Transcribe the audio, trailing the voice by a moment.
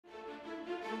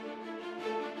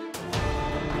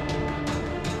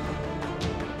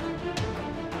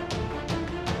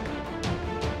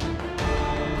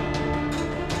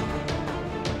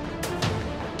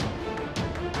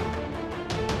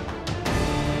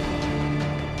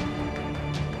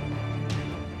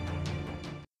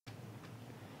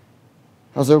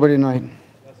How's everybody tonight?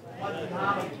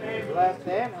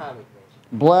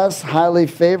 Blessed, highly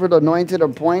favored, anointed,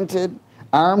 appointed,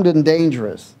 armed, and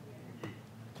dangerous.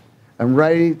 I'm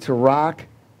ready to rock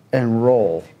and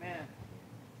roll.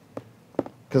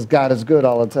 Because God is good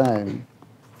all the time.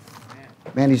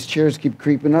 Man, these chairs keep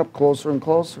creeping up closer and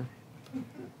closer.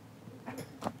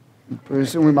 Pretty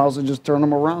soon we might as well just turn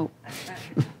them around.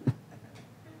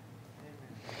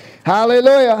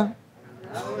 Hallelujah.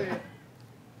 Hallelujah.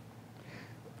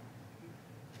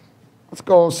 Let's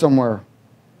go somewhere.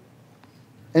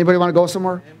 Anybody want to go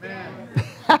somewhere? Amen.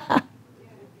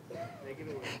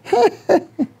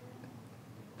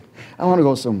 I want to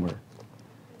go somewhere.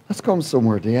 Let's go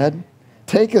somewhere, Dad.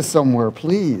 Take us somewhere,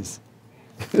 please.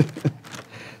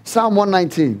 Psalm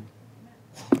 119.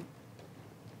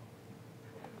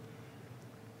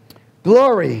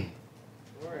 Glory.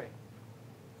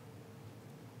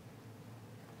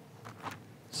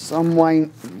 Psalm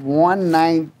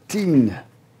 119.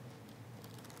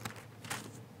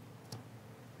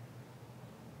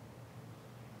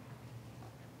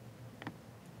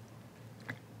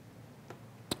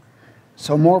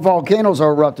 So more volcanoes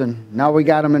are erupting. Now we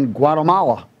got them in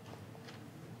Guatemala.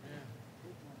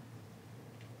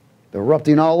 They're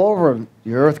erupting all over.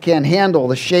 The earth can't handle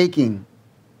the shaking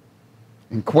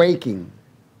and quaking.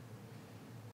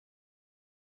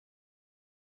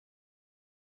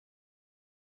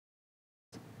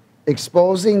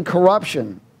 Exposing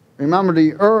corruption. Remember,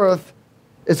 the earth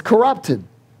is corrupted.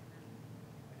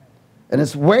 And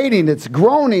it's waiting, it's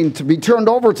groaning to be turned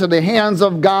over to the hands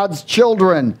of God's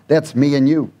children. That's me and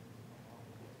you.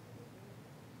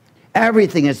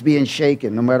 Everything is being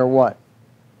shaken, no matter what.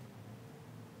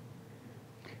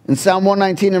 In Psalm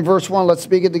 119 and verse 1, let's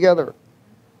speak it together.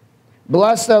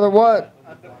 Blessed are the what?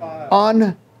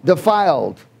 Undefiled.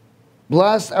 Undefiled.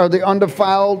 Blessed are the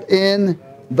undefiled in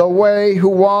the way who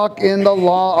walk in the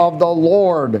law of the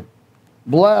Lord.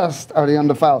 Blessed are the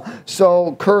undefiled.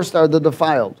 So cursed are the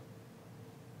defiled.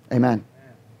 Amen.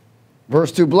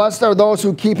 Verse 2, blessed are those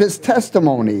who keep his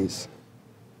testimonies,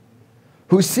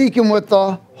 who seek him with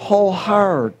the whole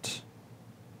heart.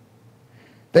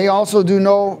 They also do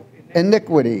no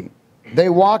iniquity. They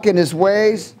walk in his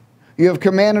ways. You have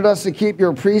commanded us to keep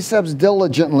your precepts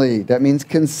diligently. That means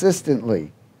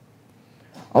consistently.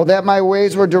 Oh, that my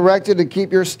ways were directed to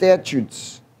keep your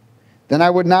statutes. Then I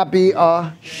would not be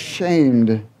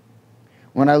ashamed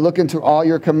when I look into all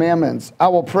your commandments. I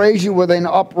will praise you with an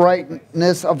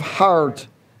uprightness of heart.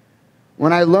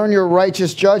 When I learn your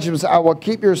righteous judgments, I will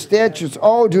keep your statutes.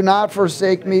 Oh, do not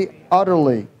forsake me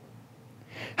utterly.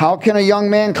 How can a young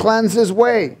man cleanse his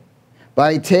way?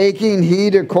 By taking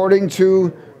heed according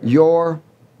to your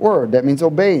word. That means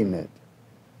obeying it.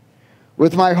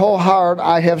 With my whole heart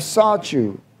I have sought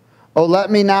you. Oh,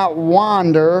 let me not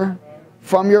wander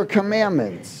from your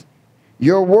commandments.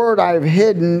 Your word I have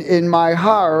hidden in my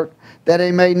heart, that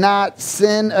I may not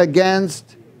sin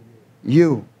against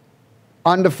you.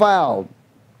 Undefiled.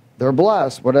 They're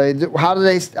blessed. What do they do?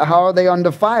 How are they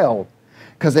undefiled?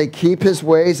 Because they keep his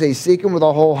ways. They seek him with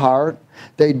a whole heart.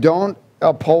 They don't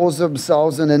oppose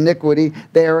themselves in iniquity.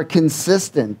 They are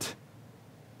consistent.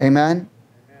 Amen?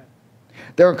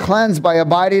 They're cleansed by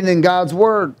abiding in God's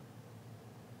word.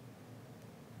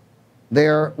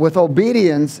 They're with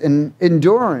obedience and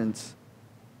endurance.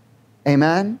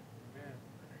 Amen?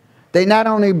 They not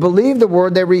only believe the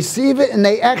word, they receive it and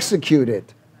they execute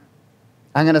it.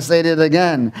 I'm going to say it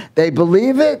again. They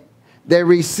believe it, they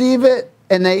receive it,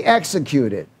 and they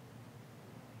execute it.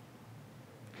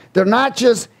 They're not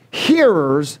just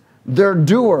hearers, they're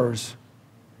doers.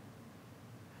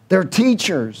 They're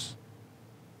teachers.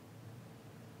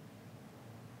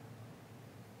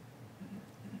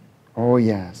 Oh,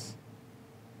 yes.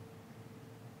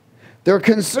 They're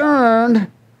concerned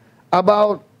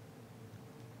about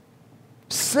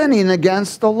sinning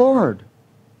against the Lord.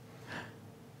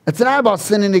 It's not about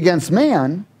sinning against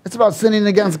man. It's about sinning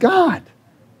against God.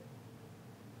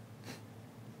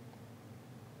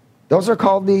 Those are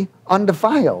called the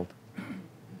undefiled.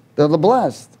 They're the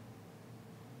blessed.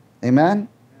 Amen?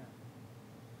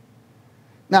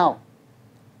 Now,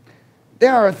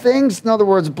 there are things, in other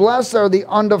words, blessed are the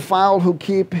undefiled who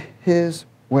keep his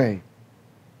way.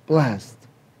 Blessed.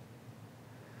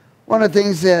 One of the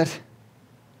things that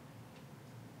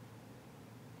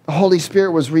the Holy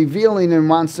Spirit was revealing and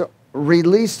wants to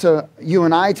release to you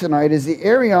and I tonight is the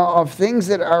area of things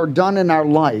that are done in our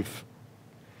life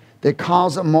that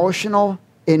cause emotional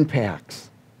impacts.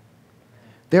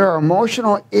 There are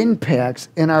emotional impacts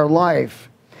in our life.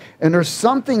 And there's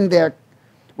something that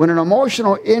when an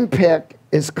emotional impact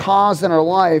is caused in our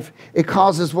life, it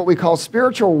causes what we call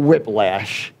spiritual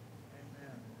whiplash.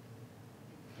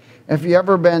 If you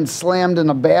ever been slammed in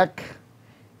the back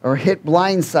or hit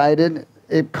blindsided,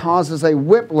 it causes a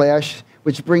whiplash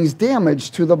which brings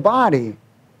damage to the body.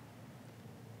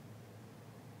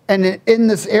 And in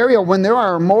this area, when there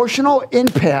are emotional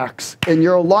impacts in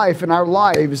your life, in our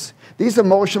lives, these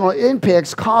emotional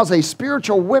impacts cause a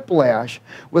spiritual whiplash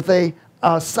with a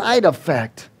side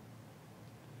effect.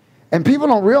 And people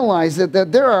don't realize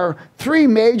that there are 3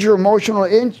 major emotional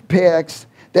impacts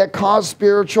that cause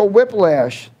spiritual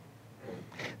whiplash.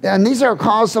 And these are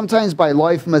caused sometimes by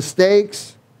life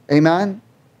mistakes. Amen?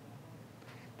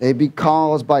 They be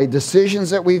caused by decisions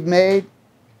that we've made.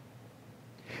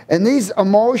 And these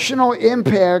emotional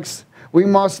impacts, we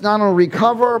must not only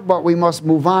recover, but we must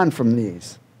move on from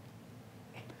these.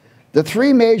 The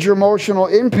 3 major emotional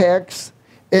impacts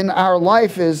in our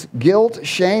life is guilt,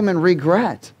 shame, and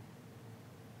regret.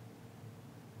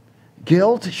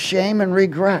 Guilt, shame, and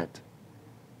regret.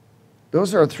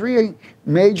 Those are 3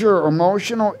 major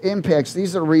emotional impacts.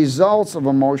 These are results of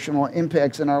emotional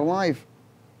impacts in our life.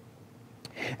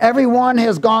 Everyone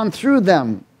has gone through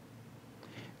them.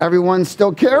 Everyone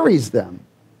still carries them.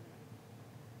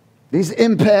 These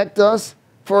impact us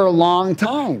for a long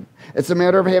time. It's a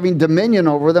matter of having dominion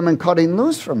over them and cutting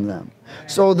loose from them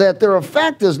so that their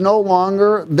effect is no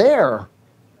longer there.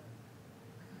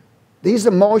 These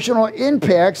emotional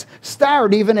impacts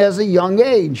start even as a young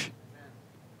age.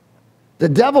 The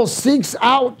devil seeks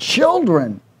out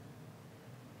children.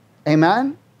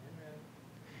 Amen?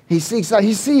 He seeks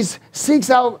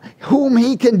out whom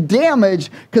he can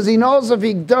damage because he knows if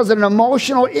he does an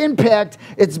emotional impact,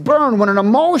 it's burned. When an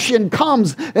emotion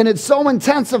comes and it's so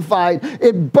intensified,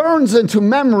 it burns into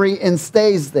memory and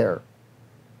stays there.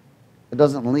 It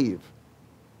doesn't leave.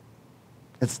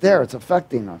 It's there. It's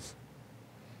affecting us.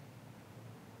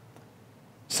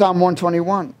 Psalm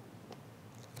 121.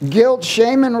 Guilt,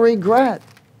 shame, and regret.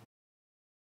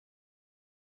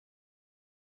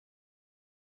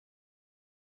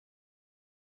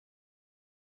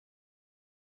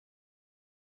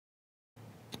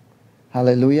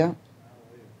 Hallelujah.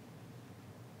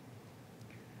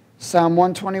 Psalm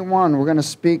 121. We're going to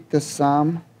speak this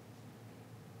psalm.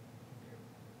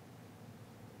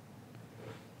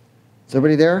 Is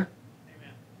everybody there? Amen.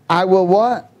 I will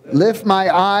what? Lift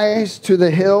my eyes to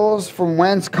the hills from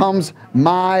whence comes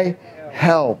my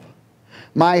help.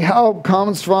 My help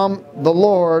comes from the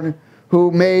Lord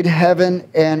who made heaven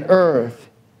and earth.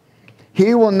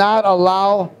 He will not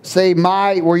allow, say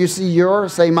my, where you see your,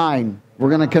 say mine. We're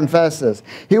going to confess this.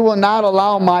 He will not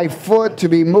allow my foot to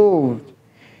be moved.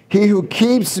 He who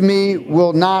keeps me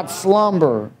will not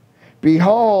slumber.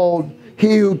 Behold,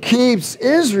 he who keeps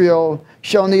Israel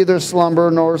shall neither slumber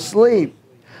nor sleep.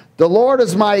 The Lord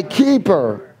is my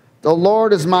keeper. The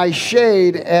Lord is my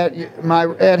shade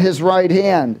at his right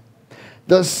hand.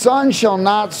 The sun shall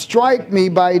not strike me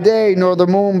by day, nor the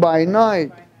moon by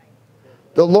night.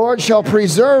 The Lord shall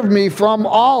preserve me from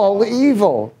all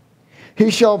evil. He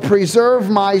shall preserve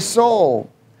my soul.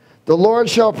 The Lord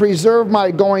shall preserve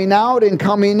my going out and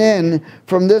coming in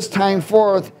from this time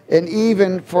forth and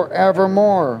even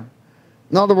forevermore.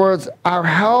 In other words, our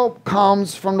help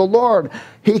comes from the Lord.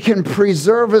 He can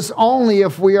preserve us only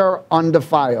if we are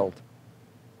undefiled.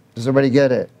 Does everybody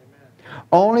get it? Amen.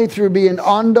 Only through being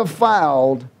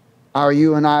undefiled are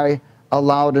you and I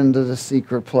allowed into the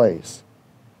secret place.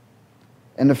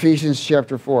 In Ephesians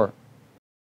chapter 4.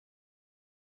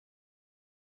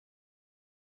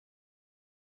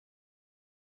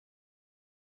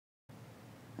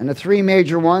 And the 3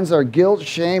 major ones are guilt,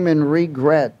 shame, and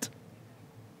regret.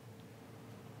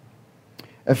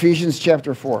 Ephesians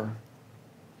chapter 4.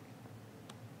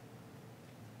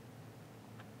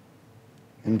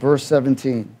 In verse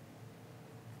 17.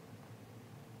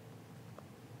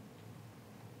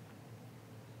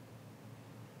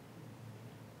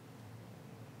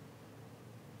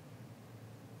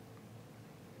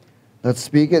 Let's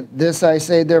speak it. This I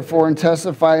say, therefore, and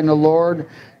testify in the Lord,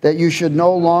 that you should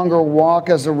no longer walk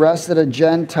as the rest of the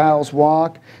Gentiles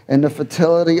walk, in the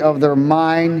futility of their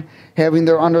mind, having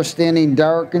their understanding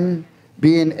darkened,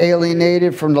 being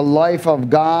alienated from the life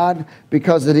of God,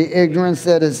 because of the ignorance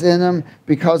that is in them,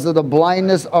 because of the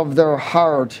blindness of their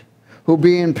heart, who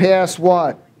being past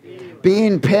what?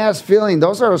 Being past feeling.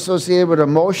 Those are associated with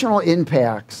emotional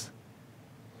impacts.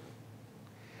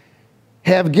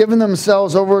 Have given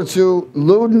themselves over to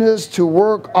lewdness, to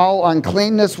work all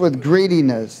uncleanness with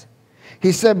greediness.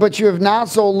 He said, but you have not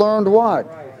so learned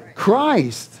what?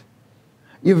 Christ.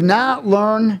 You've not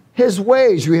learned his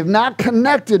ways. You have not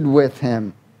connected with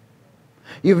him.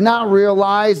 You've not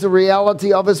realized the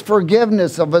reality of his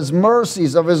forgiveness, of his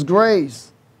mercies, of his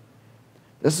grace.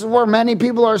 This is where many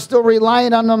people are still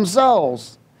relying on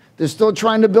themselves. They're still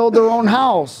trying to build their own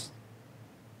house.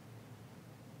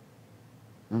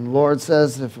 And the Lord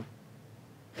says, if,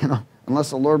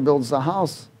 unless the Lord builds the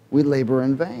house, we labor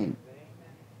in vain.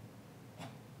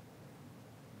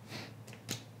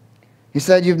 He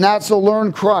said, you've not so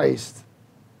learned Christ.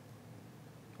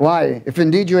 Why? If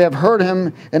indeed you have heard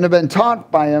him and have been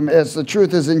taught by him, as the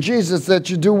truth is in Jesus, that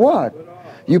you do what?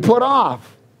 You put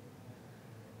off.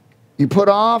 You put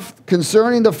off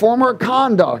concerning the former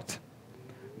conduct,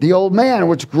 the old man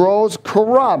which grows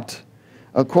corrupt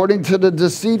according to the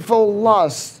deceitful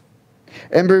lust,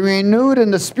 and be renewed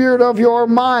in the spirit of your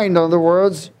mind. In other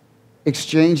words,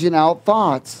 exchanging out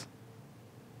thoughts.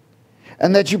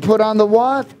 And that you put on the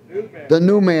what? The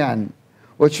new man,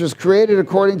 which was created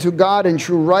according to God in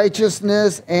true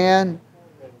righteousness and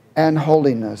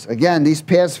holiness. Again, these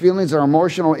past feelings are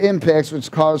emotional impacts which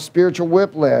cause spiritual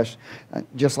whiplash,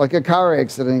 just like a car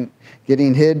accident,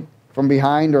 getting hit from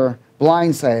behind or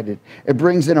blindsided. It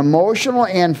brings an emotional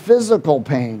and physical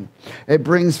pain. It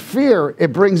brings fear.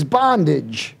 It brings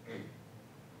bondage.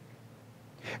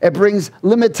 It brings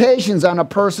limitations on a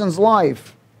person's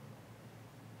life.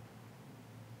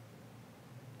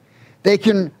 They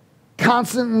can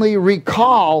constantly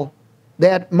recall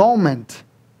that moment.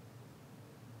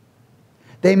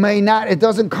 They may not, it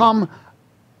doesn't come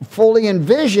fully in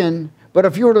vision, but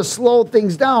if you were to slow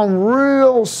things down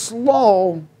real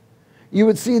slow, you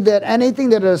would see that anything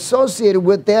that is associated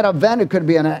with that event, it could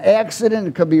be an accident,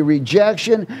 it could be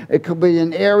rejection, it could be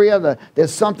an area that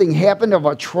something happened of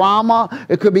a trauma,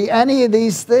 it could be any of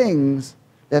these things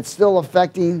that's still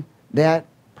affecting that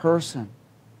person.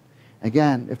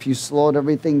 Again, if you slowed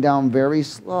everything down very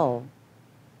slow,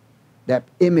 that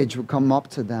image would come up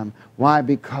to them. Why?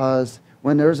 Because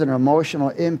when there's an emotional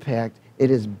impact, it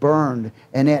is burned,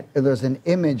 and there's an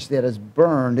image that is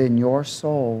burned in your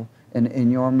soul and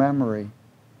in your memory.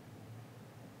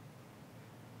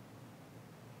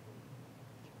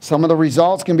 Some of the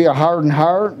results can be a hardened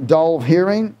heart, dull of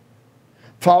hearing,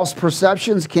 false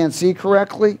perceptions, can't see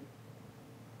correctly.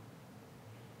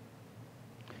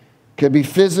 Could be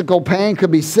physical pain,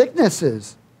 could be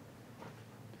sicknesses.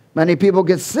 Many people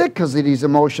get sick because of these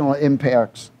emotional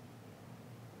impacts.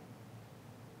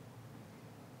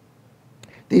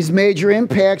 These major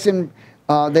impacts,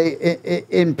 they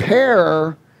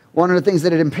impair, one of the things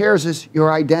that it impairs is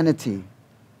your identity.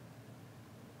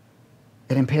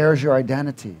 It impairs your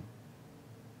identity.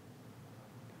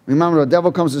 Remember, the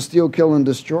devil comes to steal, kill, and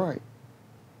destroy.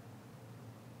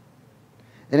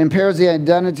 It impairs the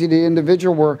identity of the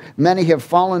individual, where many have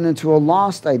fallen into a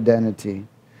lost identity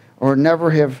or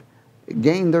never have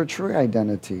gained their true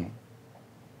identity.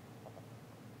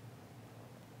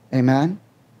 Amen?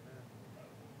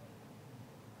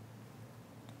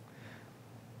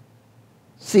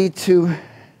 See,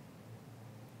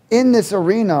 in this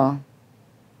arena,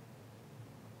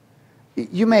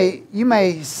 you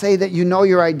may say that you know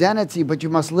your identity, but you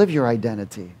must live your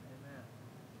identity.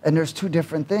 And there's two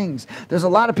different things. There's a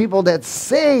lot of people that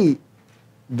say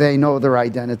they know their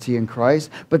identity in Christ,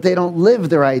 but they don't live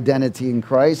their identity in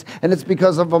Christ, and it's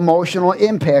because of emotional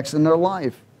impacts in their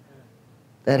life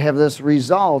that have this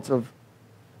result of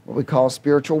what we call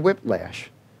spiritual whiplash,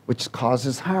 which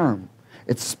causes harm.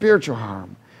 It's spiritual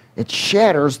harm. It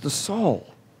shatters the soul.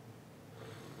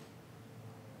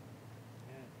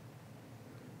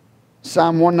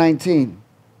 Psalm 119,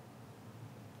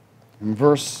 in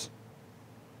verse,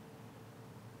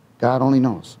 God only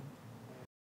knows.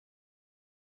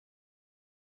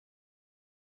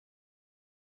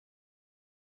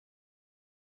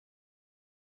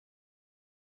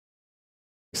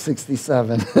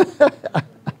 $67.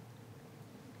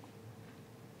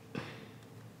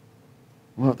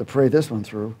 We'll have to pray this one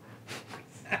through.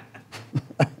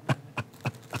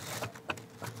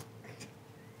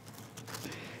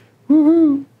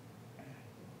 Woohoo!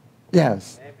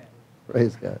 Yes. Amen.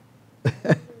 Praise God.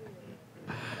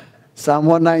 Psalm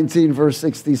 119, verse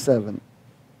 67.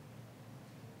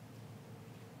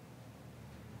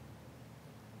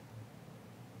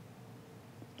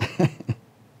 Is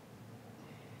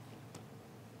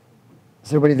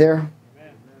everybody there?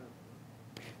 Amen.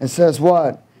 It says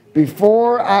what?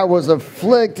 Before I was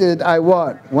afflicted, I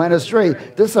what? Went astray.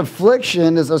 This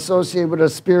affliction is associated with a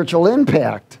spiritual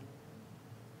impact.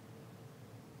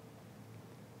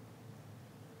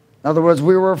 In other words,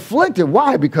 we were afflicted.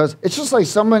 Why? Because it's just like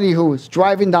somebody who was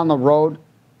driving down the road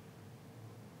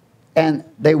and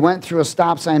they went through a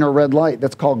stop sign or a red light.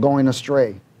 That's called going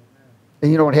astray.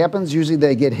 And you know what happens? Usually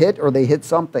they get hit or they hit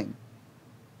something.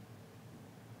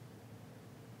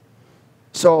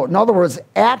 So, in other words,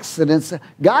 accidents,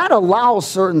 God allows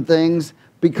certain things,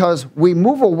 because we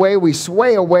move away, we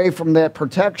sway away from that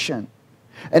protection.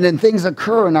 And then things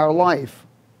occur in our life.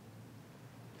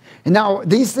 And now,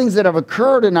 these things that have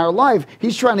occurred in our life,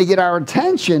 he's trying to get our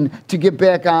attention to get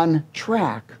back on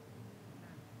track.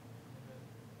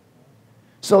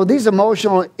 So these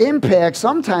emotional impacts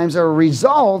sometimes are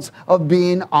results of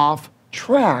being off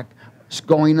track,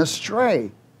 going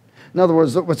astray. In other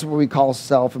words, what's what we call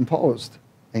self-imposed.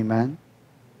 Amen?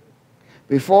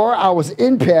 Before I was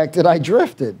impacted, I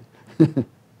drifted.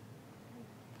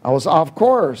 I was off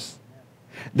course.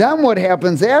 Then what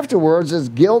happens afterwards is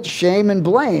guilt, shame, and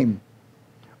blame,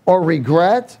 or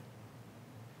regret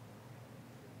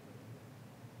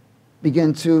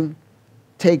begin to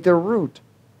take their root.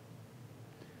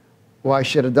 Well, I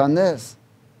should have done this.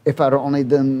 If I'd only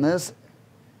done this,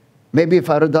 maybe if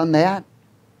I'd have done that.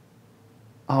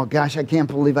 Oh gosh, I can't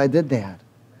believe I did that.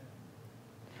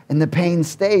 And the pain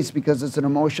stays because it's an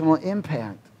emotional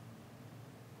impact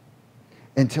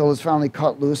until it's finally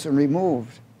cut loose and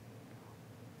removed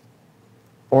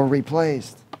or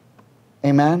replaced.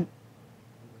 Amen?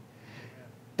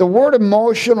 The word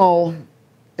emotional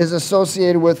is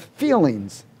associated with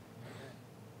feelings.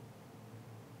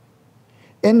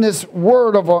 In this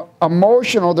word of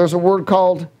emotional, there's a word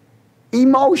called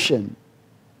emotion.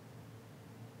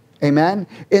 Amen?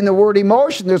 In the word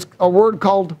emotion, there's a word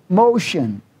called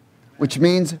motion, which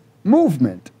means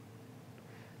movement.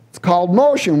 It's called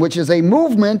motion, which is a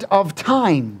movement of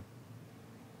time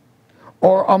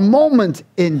or a moment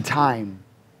in time.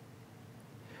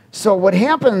 So what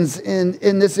happens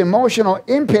in this emotional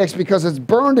impacts, because it's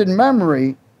burned in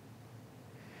memory,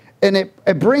 and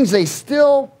it brings a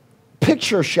still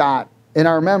picture shot in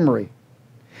our memory.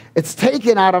 It's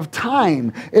taken out of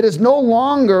time. It is no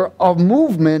longer a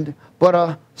movement, but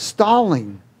a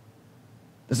stalling.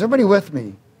 Is everybody with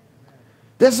me?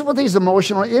 This is what these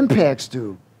emotional impacts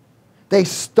do. They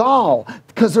stall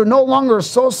because they're no longer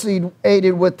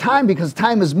associated with time, because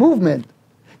time is movement.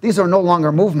 These are no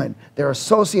longer movement. They're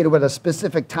associated with a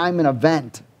specific time and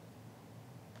event.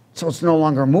 So it's no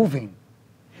longer moving.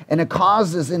 And it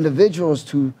causes individuals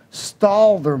to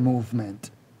stall their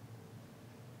movement.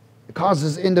 It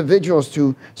causes individuals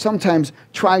to sometimes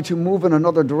try to move in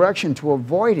another direction to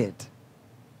avoid it.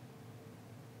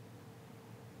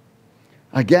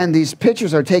 Again, these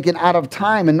pictures are taken out of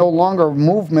time and no longer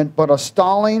movement, but a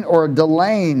stalling or a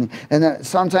delaying, and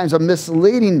sometimes a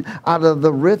misleading out of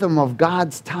the rhythm of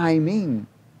God's timing.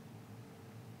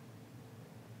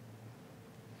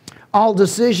 All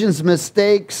decisions,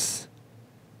 mistakes,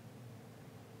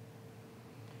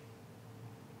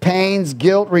 pains,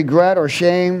 guilt, regret, or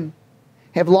shame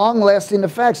have long-lasting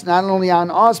effects not only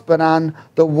on us, but on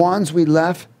the ones we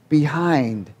left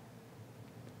behind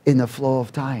in the flow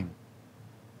of time.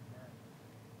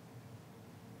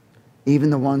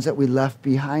 Even the ones that we left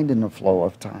behind in the flow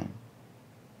of time.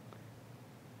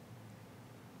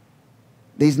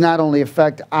 These not only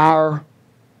affect our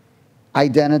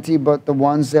identity, but the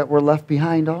ones that were left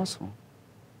behind also.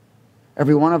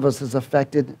 Every one of us has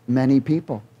affected many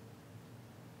people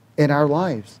in our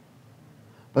lives.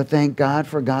 But thank God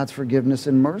for God's forgiveness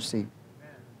and mercy.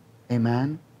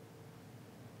 Amen.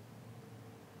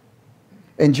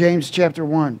 In James chapter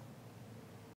 1.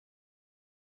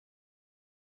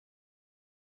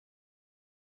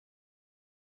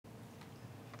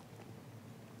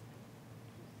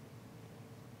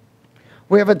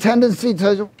 We have a tendency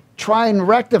to try and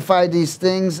rectify these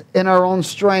things in our own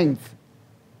strength.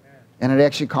 And it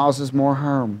actually causes more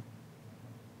harm.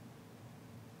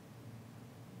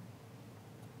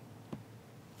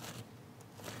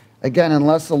 Again,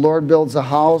 unless the Lord builds a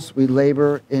house, we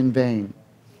labor in vain.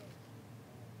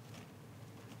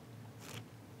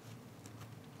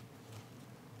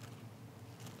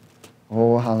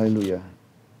 Oh, hallelujah.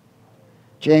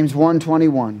 James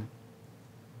 1:21.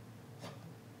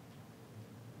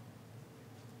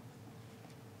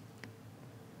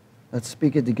 Let's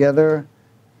speak it together.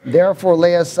 Therefore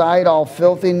lay aside all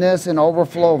filthiness and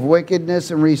overflow of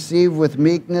wickedness, and receive with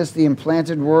meekness the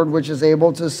implanted word which is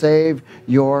able to save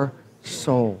your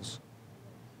souls.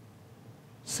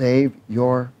 Save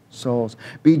your souls.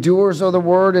 Be doers of the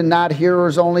word and not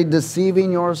hearers only,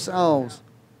 deceiving yourselves.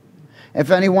 If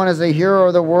anyone is a hearer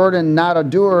of the word and not a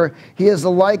doer, he is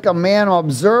like a man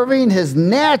observing his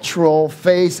natural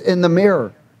face in the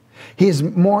mirror. He's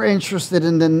more interested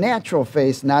in the natural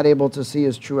face, not able to see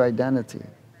his true identity,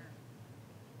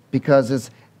 because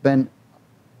it's been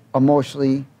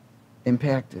emotionally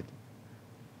impacted.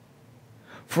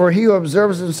 For he who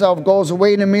observes himself goes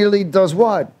away and immediately does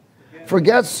what?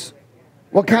 Forgets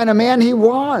what kind of man he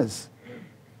was.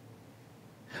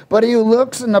 But he who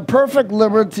looks in the perfect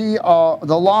liberty,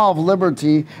 the law of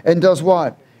liberty, and does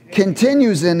what?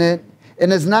 Continues in it,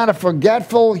 and is not a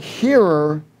forgetful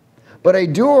hearer, but a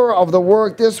doer of the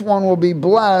work, this one will be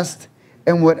blessed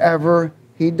in whatever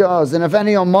he does. And if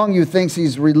any among you thinks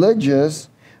he's religious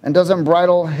and doesn't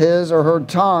bridle his or her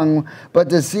tongue, but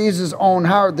deceives his own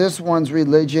heart, this one's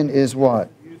religion is what?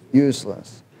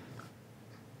 Useless.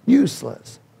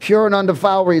 Useless. Pure and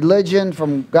undefiled religion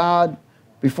from God,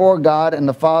 before God and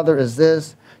the Father is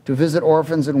this, to visit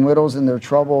orphans and widows in their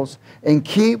troubles and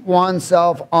keep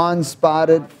oneself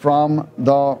unspotted from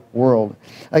the world.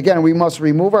 Again, we must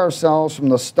remove ourselves from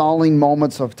the stalling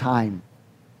moments of time.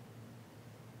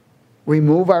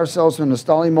 Remove ourselves from the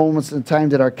stalling moments of time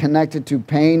that are connected to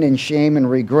pain and shame and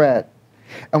regret.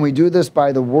 And we do this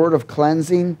by the word of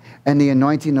cleansing and the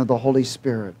anointing of the Holy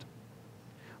Spirit.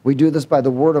 We do this by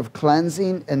the word of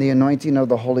cleansing and the anointing of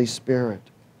the Holy Spirit.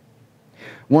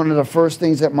 One of the first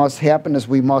things that must happen is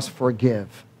we must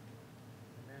forgive.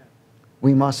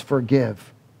 We must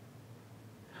forgive.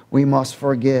 We must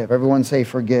forgive. Everyone say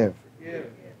forgive.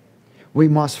 Forgive. We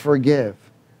must forgive.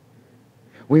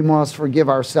 We must forgive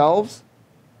ourselves,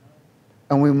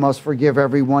 and we must forgive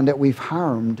everyone that we've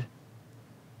harmed,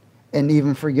 and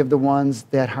even forgive the ones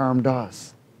that harmed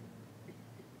us.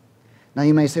 Now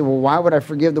you may say, well, why would I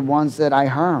forgive the ones that I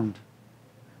harmed?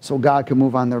 So God can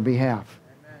move on their behalf.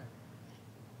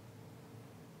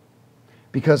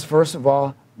 Because first of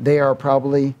all, they are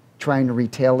probably trying to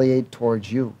retaliate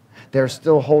towards you. They're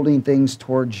still holding things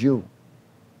towards you.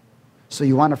 So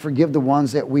you want to forgive the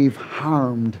ones that we've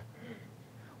harmed.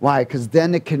 Why? Because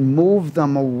then it can move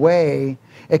them away.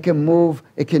 It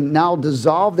can now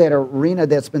dissolve that arena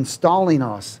that's been stalling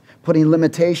us, putting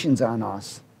limitations on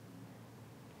us.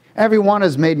 Everyone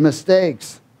has made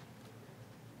mistakes.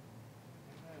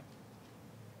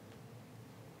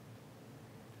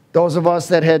 Those of us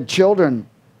that had children,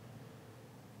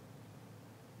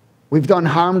 we've done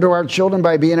harm to our children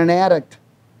by being an addict.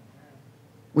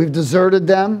 We've deserted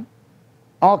them,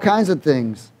 all kinds of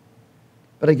things.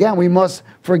 But again, we must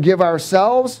forgive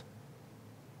ourselves,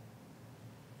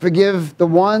 forgive the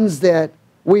ones that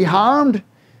we harmed,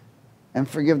 and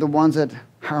forgive the ones that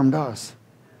harmed us,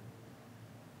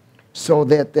 so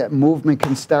that that movement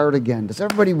can start again. Is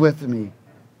everybody with me?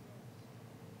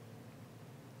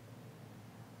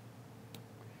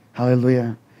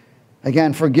 Hallelujah.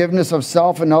 Again, forgiveness of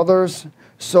self and others,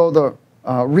 so the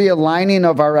realigning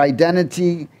of our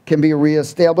identity can be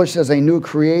reestablished as a new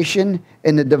creation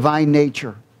in the divine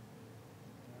nature.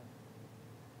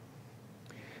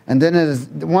 And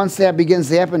then once that begins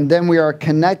to happen, then we are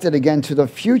connected again to the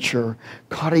future,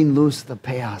 cutting loose the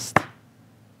past.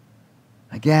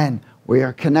 Again, we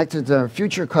are connected to the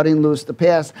future, cutting loose the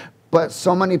past, but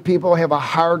so many people have a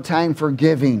hard time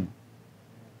forgiving.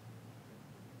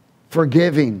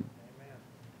 Forgiving.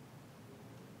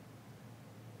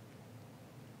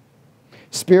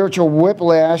 Spiritual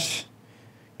whiplash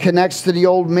connects to the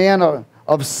old man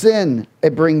of sin.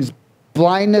 It brings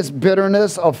blindness,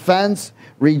 bitterness, offense,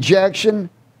 rejection,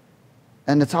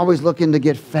 and it's always looking to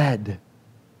get fed.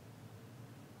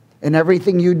 In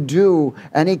everything you do,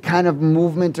 any kind of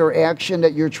movement or action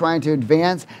that you're trying to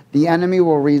advance, the enemy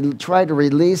will try to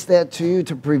release that to you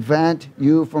to prevent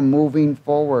you from moving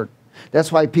forward.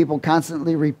 That's why people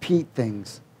constantly repeat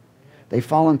things. They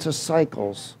fall into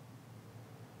cycles.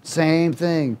 Same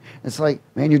thing. It's like,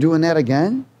 man, you're doing that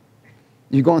again?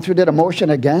 You're going through that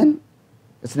emotion again?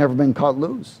 It's never been cut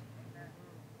loose.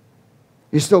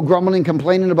 You're still grumbling,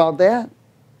 complaining about that?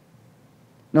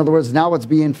 In other words, now it's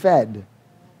being fed.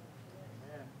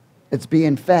 It's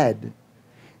being fed.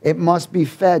 It must be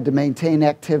fed to maintain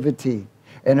activity.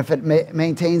 And if it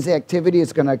maintains activity,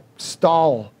 it's going to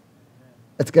stall.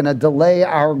 It's going to delay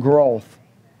our growth.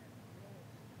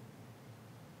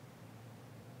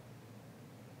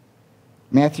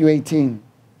 Matthew 18.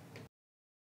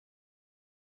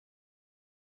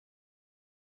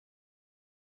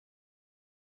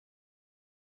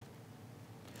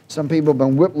 Some people have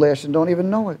been whiplashed and don't even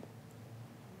know it.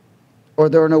 Or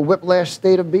they're in a whiplash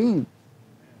state of being.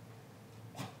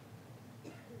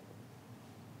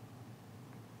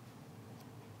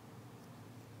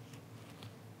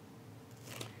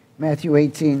 Matthew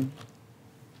 18.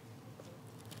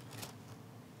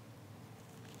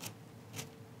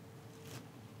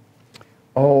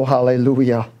 Oh,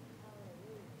 hallelujah.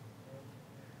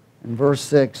 In verse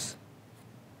 6.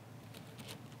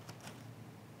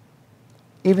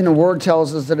 Even the word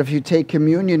tells us that if you take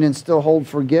communion and still hold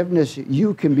forgiveness,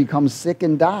 you can become sick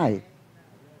and die.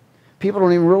 People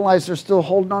don't even realize they're still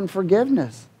holding on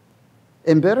forgiveness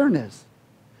and bitterness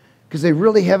because they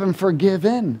really haven't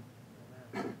forgiven.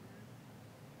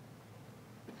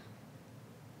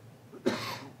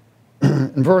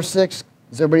 In verse 6,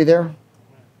 is everybody there?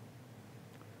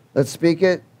 Let's speak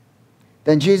it.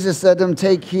 Then Jesus said to them,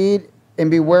 take heed and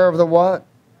beware of the what?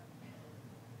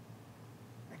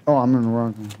 Oh, I'm in the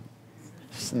wrong one.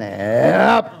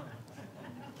 Snap.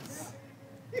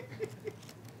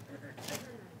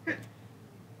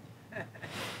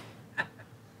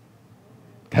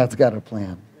 God's got a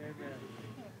plan.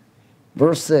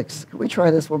 Verse 6. Can we try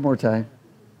this one more time?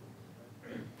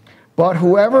 But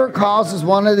whoever causes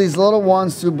one of these little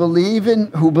ones who believe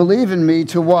in me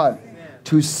to what?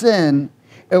 To sin,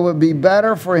 it would be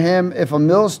better for him if a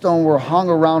millstone were hung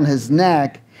around his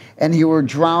neck and he were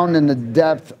drowned in the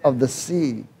depth of the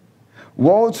sea.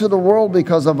 Woe to the world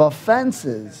because of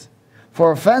offenses,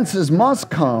 for offenses must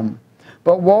come,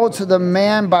 but woe to the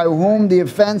man by whom the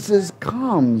offenses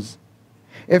comes.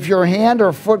 If your hand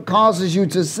or foot causes you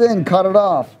to sin, cut it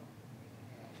off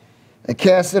and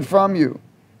cast it from you.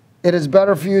 It is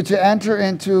better for you to enter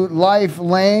into life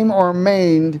lame or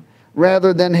maimed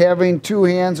rather than having 2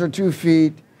 hands or 2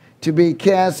 feet to be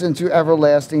cast into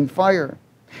everlasting fire.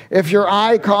 If your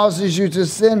eye causes you to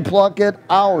sin, pluck it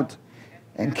out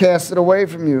and cast it away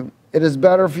from you. It is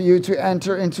better for you to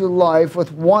enter into life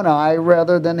with 1 eye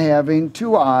rather than having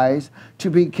 2 eyes to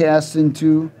be cast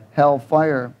into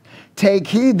hellfire. Take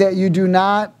heed that you do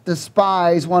not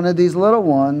despise one of these little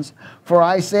ones, for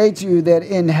I say to you that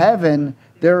in heaven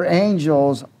their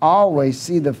angels always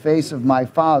see the face of my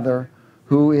Father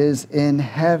who is in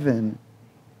heaven.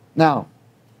 Now,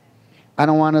 I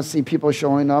don't want to see people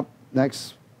showing up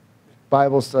next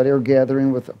Bible study or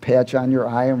gathering with a patch on your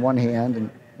eye and 1 hand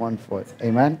and 1 foot.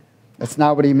 Amen? That's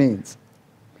not what he means.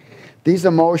 These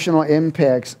emotional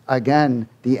impacts, again,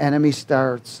 the enemy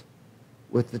starts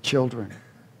with the children.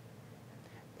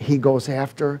 He goes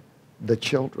after the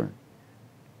children.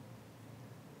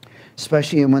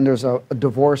 Especially when there's a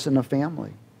divorce in a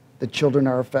family. The children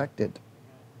are affected.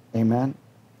 Amen?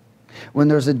 When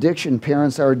there's addiction,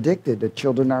 parents are addicted. The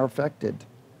children are affected.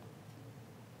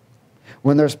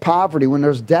 When there's poverty, when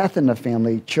there's death in the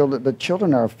family, the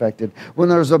children are affected. When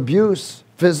there's abuse,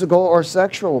 physical or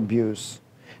sexual abuse,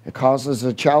 it causes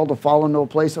a child to fall into a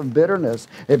place of bitterness.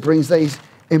 It brings a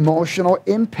emotional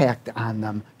impact on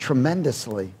them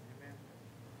tremendously.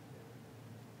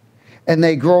 And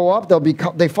they grow up,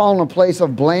 they fall in a place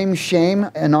of blame, shame,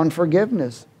 and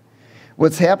unforgiveness.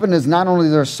 What's happened is not only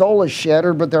their soul is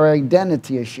shattered, but their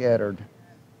identity is shattered.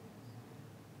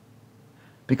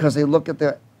 Because they look at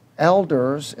the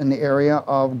elders in the area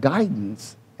of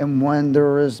guidance, and when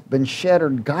there has been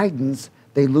shattered guidance,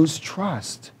 they lose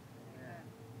trust.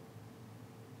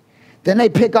 Then they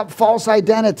pick up false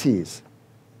identities.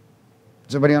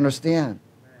 Does everybody understand?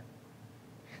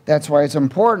 That's why it's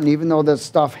important, even though this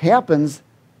stuff happens,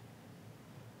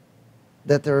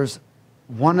 that there's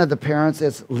one of the parents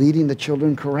that's leading the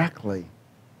children correctly.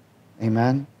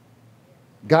 Amen?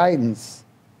 Guidance.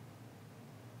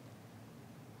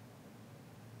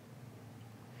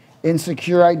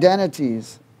 Insecure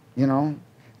identities, you know.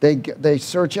 They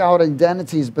search out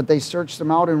identities, but they search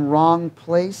them out in wrong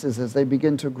places as they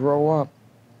begin to grow up.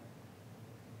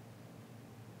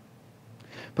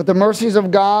 But the mercies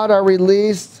of God are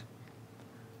released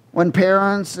when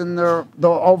parents and the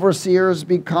overseers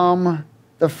become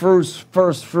the first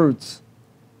fruits,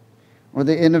 or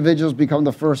the individuals become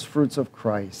the first fruits of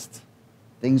Christ.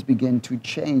 Things begin to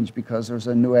change because there's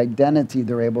a new identity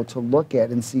they're able to look at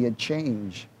and see a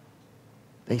change.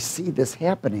 They see this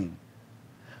happening.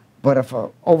 But if an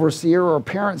overseer or a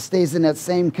parent stays in that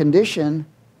same condition,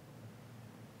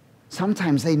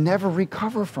 sometimes they never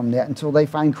recover from that until they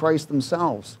find Christ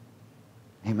themselves.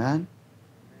 Amen?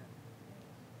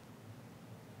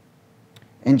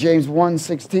 In James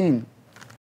 1:16.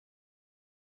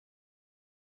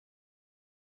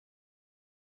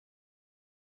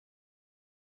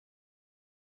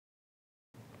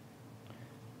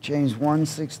 James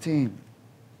 1:16.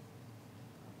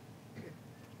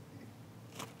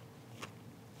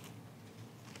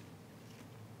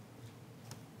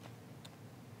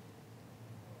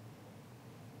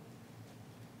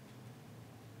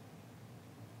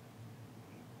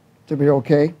 To be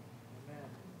okay?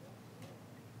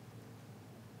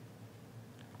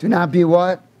 Do not be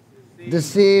what?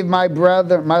 Deceived, my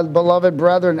brother, my beloved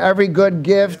brethren. Every good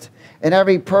gift and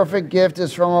every perfect gift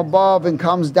is from above and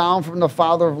comes down from the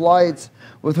Father of lights,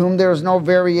 with whom there is no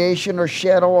variation or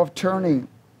shadow of turning.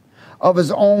 Of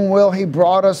his own will he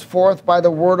brought us forth by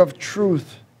the word of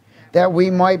truth, that we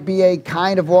might be a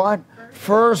kind of what?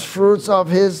 First fruits of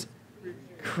his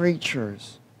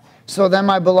creatures. So then,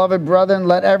 my beloved brethren,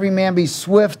 let every man be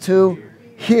swift to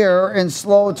hear and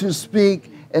slow to speak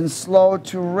and slow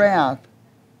to wrath.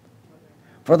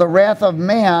 For the wrath of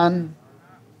man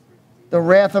The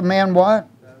wrath of man what?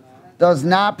 Does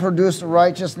not produce the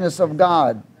righteousness of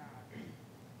God.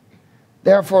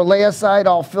 Therefore lay aside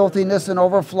all filthiness and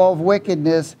overflow of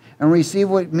wickedness, and receive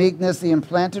with meekness the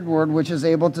implanted word, which is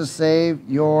able to save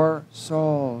your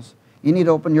souls. You need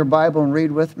to open your Bible and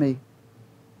read with me.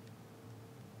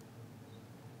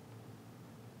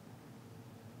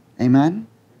 Amen?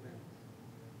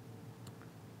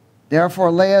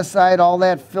 Therefore lay aside all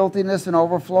that filthiness and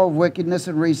overflow of wickedness,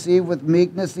 and receive with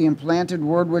meekness the implanted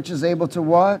word, which is able to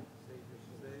what?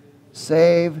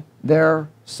 Save their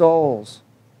souls.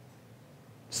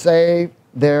 Save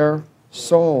their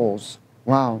souls.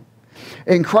 Wow.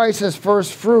 In Christ as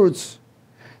first fruits,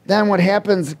 then what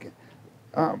happens,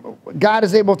 God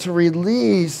is able to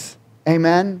release,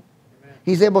 amen?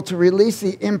 He's able to release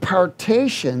the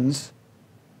impartations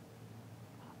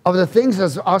of the things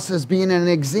as us as being an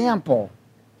example.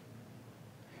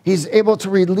 He's able to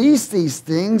release these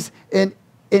things and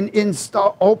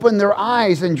open their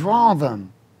eyes and draw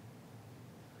them.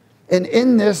 And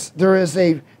in this, there is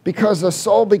because the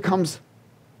soul becomes,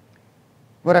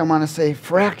 what I want to say,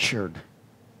 fractured.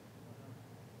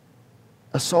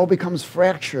 A soul becomes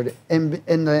fractured, and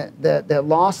that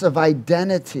loss of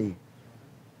identity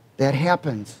that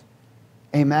happens.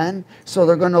 Amen? So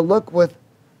they're going to look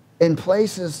in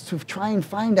places to try and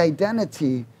find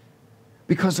identity,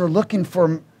 because they're looking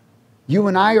for you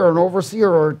and I, or an overseer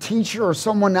or a teacher or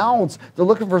someone else. They're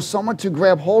looking for someone to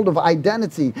grab hold of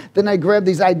identity. Then they grab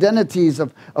these identities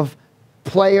of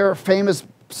famous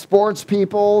sports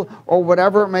people, or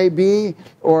whatever it may be,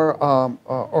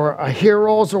 or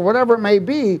heroes, or whatever it may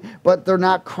be, but they're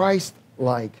not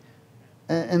Christ-like.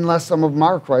 Unless some of them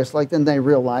are Christ-like, then they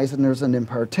realize, and there's an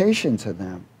impartation to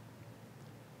them.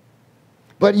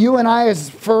 But you and I, as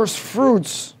first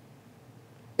fruits,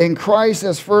 in Christ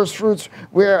as first fruits,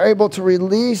 we are able to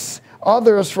release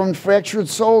others from fractured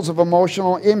souls of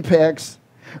emotional impacts,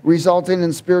 resulting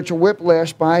in spiritual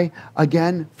whiplash by,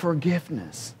 again,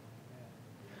 forgiveness.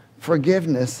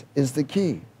 Forgiveness is the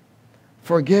key.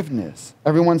 Forgiveness.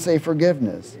 Everyone say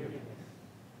forgiveness.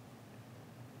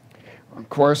 Of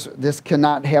course, this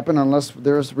cannot happen unless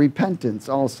there's repentance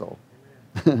also.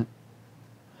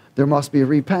 There must be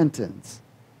repentance.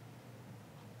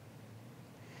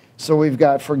 So we've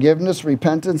got forgiveness,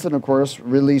 repentance, and of course,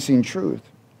 releasing truth.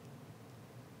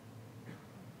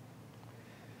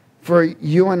 For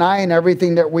you and I, and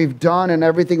everything that we've done and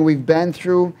everything we've been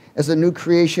through as a new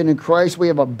creation in Christ, we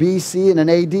have a BC and an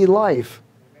AD life.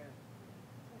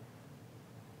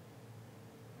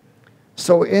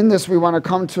 So in this, we want to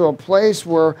come to a place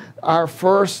where our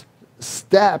first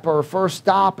step, or first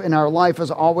stop in our life is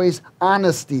always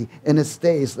honesty, and it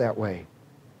stays that way.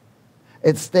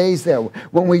 It stays there.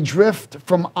 When we drift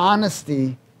from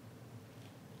honesty,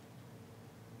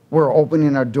 we're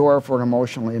opening our door for an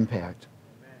emotional impact.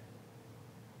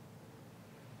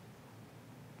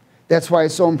 That's why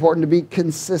it's so important to be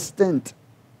consistent.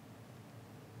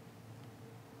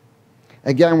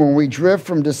 Again, when we drift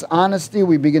from dishonesty,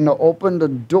 we begin to open the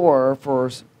door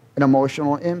for an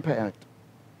emotional impact.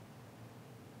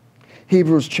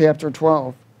 Hebrews chapter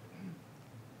 12.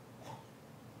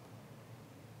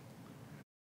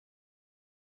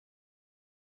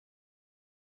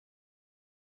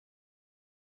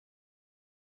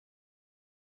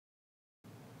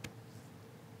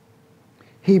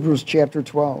 Hebrews chapter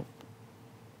 12.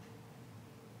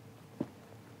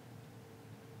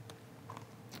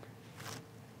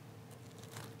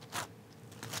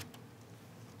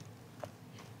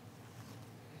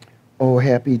 Oh,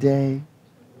 happy day.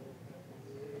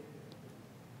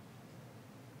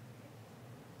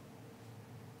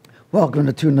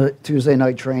 Welcome to Tuesday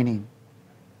night training.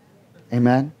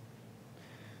 Amen.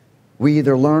 We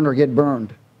either learn or get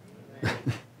burned.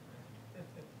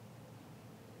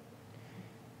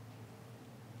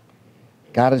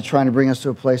 God is trying to bring us to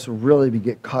a place where really we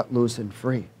get cut loose and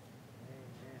free.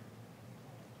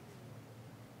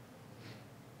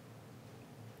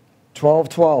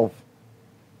 (12:12).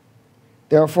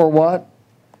 Therefore what?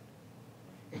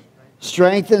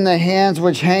 Strengthen the hands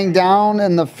which hang down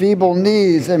and the feeble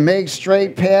knees, and make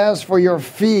straight paths for your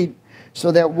feet,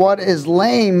 so that what is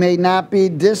lame may not be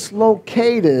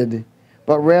dislocated,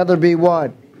 but rather be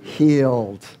what?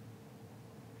 Healed.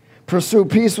 Pursue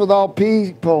peace with all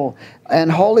people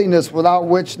and holiness, without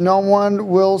which no one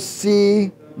will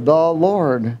see the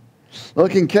Lord.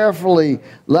 Looking carefully,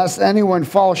 lest anyone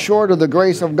fall short of the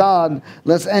grace of God,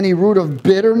 lest any root of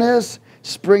bitterness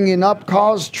springing up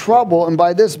cause trouble, and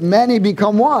by this many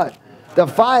become what?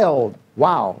 Defiled.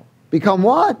 Wow. Become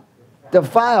what?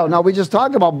 Defiled. Now we just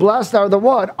talked about blessed are the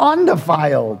what?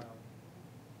 Undefiled.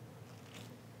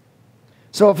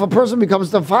 So if a person becomes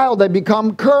defiled, they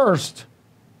become cursed.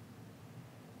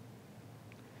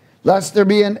 Lest there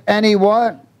be in any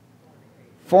what?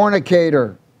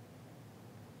 Fornicator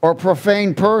or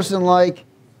profane person like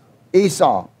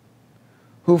Esau,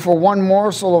 who for one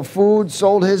morsel of food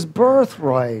sold his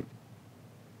birthright.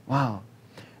 Wow.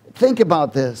 Think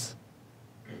about this.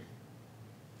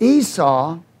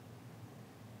 Esau,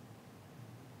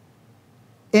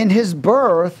 in his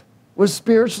birth, was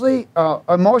spiritually,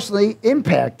 emotionally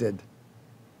impacted.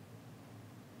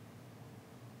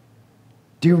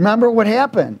 Do you remember what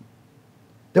happened?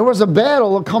 There was a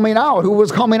battle coming out. Who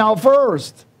was coming out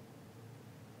first?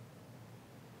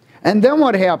 And then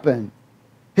what happened?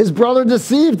 His brother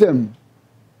deceived him.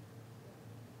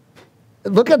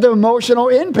 Look at the emotional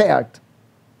impact.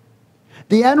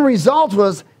 The end result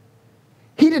was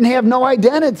he didn't have no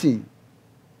identity.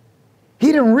 He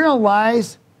didn't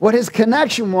realize what his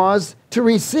connection was to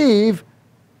receive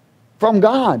from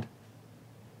God.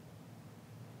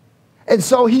 And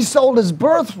so he sold his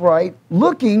birthright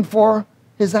looking for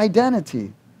his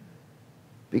identity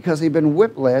because he'd been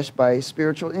whiplashed by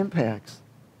spiritual impacts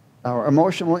or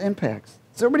emotional impacts.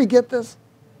 Does everybody get this?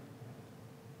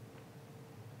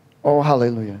 Oh,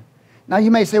 hallelujah. Now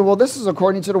you may say, well, this is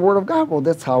according to the Word of God. Well,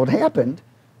 that's how it happened.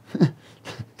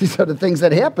 These are the things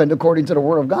that happened according to the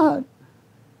Word of God.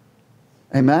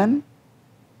 Amen?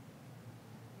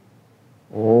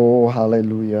 Oh,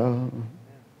 hallelujah.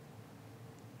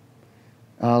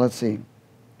 Let's see.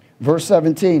 Verse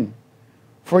 17.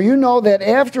 For you know that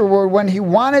afterward, when he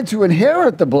wanted to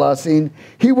inherit the blessing,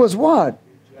 he was what?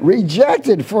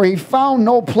 Rejected, for he found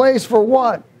no place for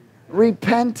what?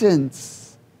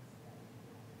 Repentance.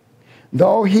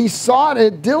 Though he sought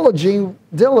it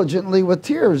diligently with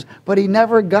tears, but he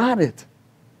never got it.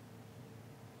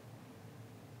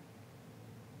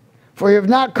 For you have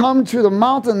not come to the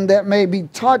mountain that may be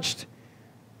touched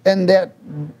and that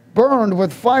burned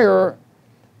with fire,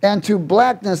 and to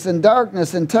blackness and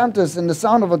darkness and tempest and the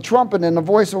sound of a trumpet and the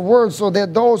voice of words, so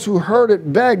that those who heard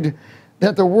it begged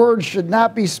that the word should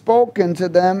not be spoken to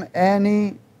them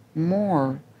any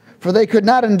more. For they could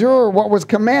not endure what was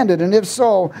commanded, and if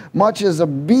so, much as a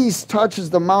beast touches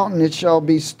the mountain, it shall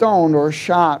be stoned or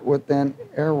shot with an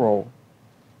arrow.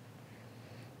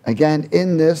 Again,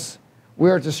 in this,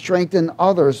 we are to strengthen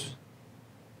others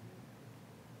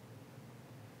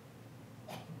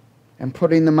and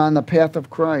putting them on the path of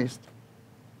Christ.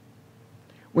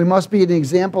 We must be an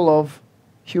example of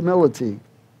humility.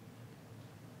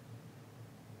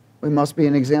 We must be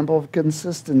an example of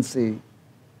consistency.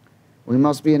 We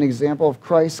must be an example of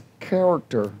Christ's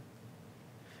character.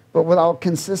 But without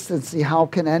consistency, how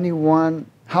can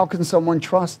someone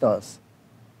trust us?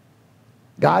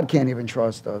 God can't even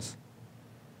trust us.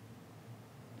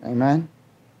 Amen?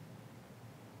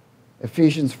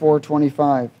 Ephesians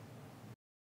 4:25.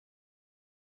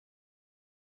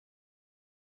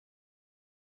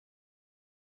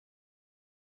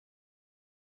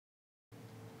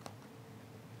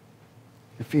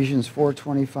 Ephesians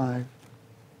 4:25.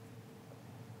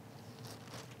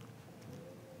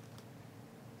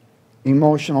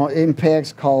 Emotional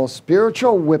impacts called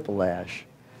spiritual whiplash.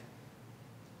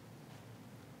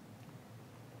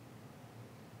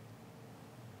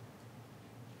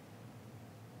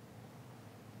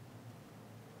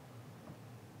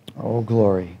 Oh,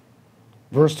 glory.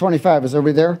 Verse 25, is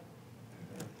everybody there?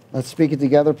 Let's speak it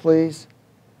together, please.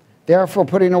 Therefore,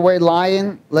 putting away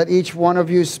lying, let each one of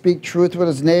you speak truth with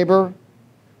his neighbor,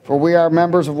 for we are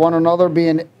members of one another.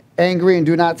 Being angry and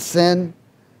do not sin.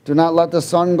 Do not let the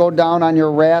sun go down on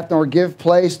your wrath, nor give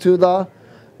place to the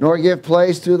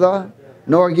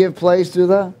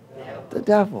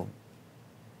devil.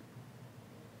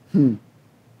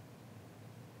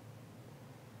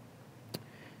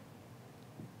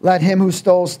 Let him who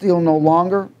stole steal no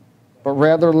longer, but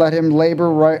rather let him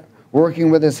labor,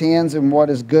 working with his hands in what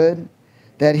is good,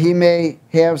 that he may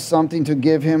have something to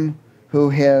give him who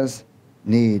has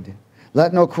need.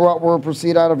 Let no corrupt word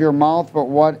proceed out of your mouth, but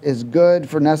what is good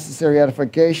for necessary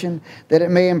edification, that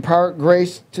it may impart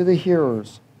grace to the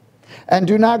hearers. And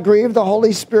do not grieve the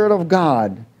Holy Spirit of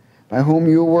God, by whom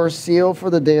you were sealed for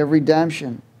the day of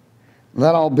redemption.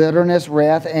 Let all bitterness,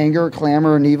 wrath, anger,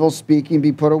 clamor, and evil speaking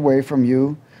be put away from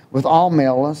you, with all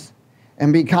malice,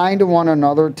 and be kind to one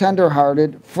another,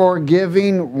 tender-hearted,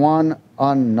 forgiving one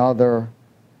another.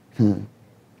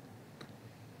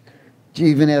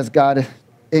 Even as God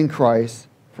in Christ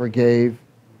forgave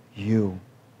you.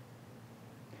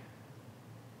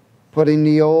 Putting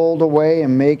the old away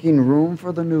and making room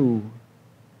for the new.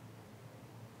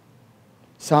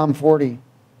 Psalm 40.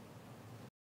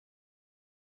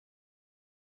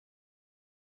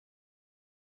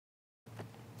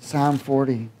 Psalm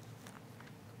 40.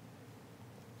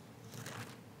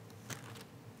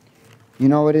 You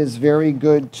know, it is very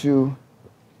good to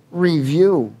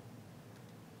review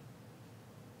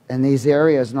in these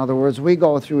areas. In other words, we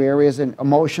go through areas in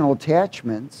emotional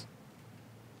attachments.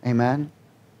 Amen.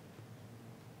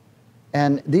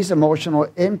 And these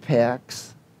emotional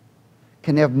impacts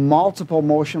can have multiple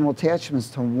emotional attachments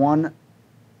to one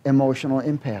emotional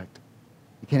impact.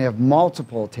 You can have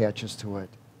multiple attaches to it.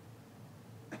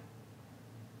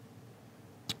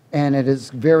 And it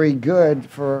is very good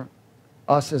for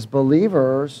us as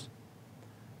believers,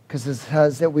 because it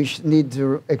says that we need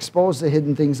to expose the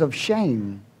hidden things of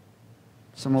shame.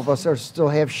 Some of us still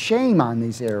have shame on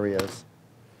these areas.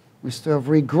 We still have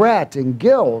regret and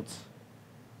guilt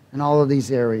in all of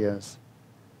these areas.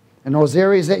 In those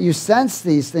areas that you sense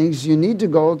these things, you need to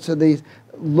go to these,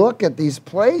 look at these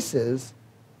places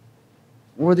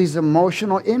where these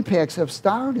emotional impacts have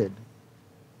started.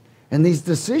 And these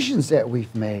decisions that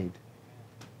we've made,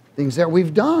 things that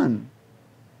we've done.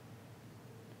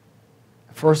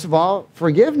 First of all,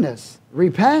 forgiveness.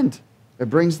 Repent. It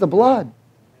brings the blood.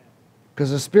 Because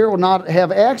the Spirit will not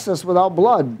have access without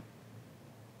blood.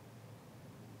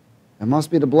 It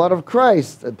must be the blood of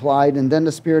Christ applied, and then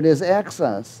the Spirit has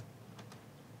access.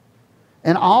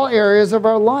 In all areas of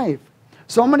our life.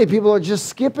 So many people are just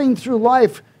skipping through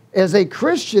life as a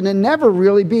Christian and never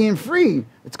really being free.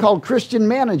 It's called Christian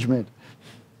management.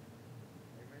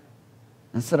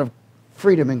 Instead of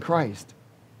freedom in Christ.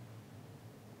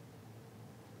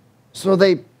 So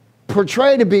they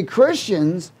portray to be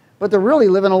Christians, but they're really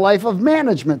living a life of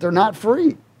management. They're not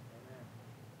free.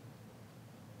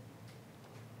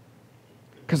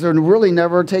 Because they're really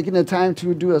never taking the time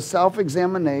to do a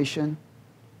self-examination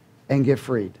and get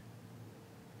freed.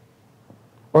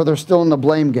 Or they're still in the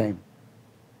blame game.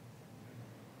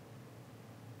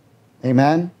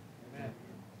 Amen? Amen.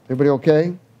 Everybody okay?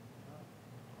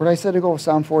 What did I say to go?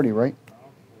 Psalm 40, right?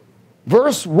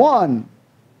 Verse 1.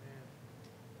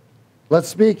 Let's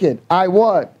speak it. I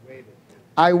what?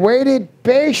 I waited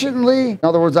patiently. In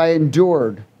other words, I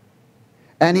endured.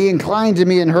 And he inclined to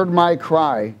me and heard my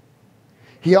cry.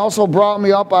 He also brought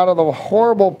me up out of the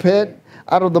horrible pit,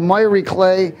 out of the miry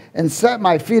clay, and set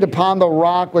my feet upon the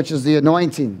rock, which is the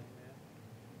anointing,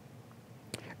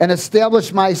 and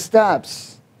established my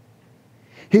steps.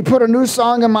 He put a new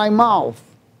song in my mouth.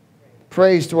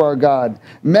 Praise to our God.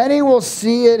 Many will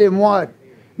see it in what?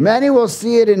 Many will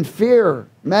see it in fear.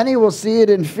 Many will see it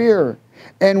in fear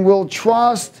and will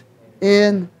trust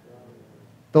in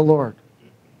the Lord.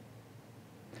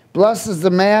 Blessed is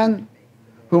the man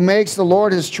who makes the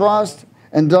Lord his trust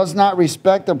and does not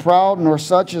respect the proud, nor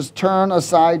such as turn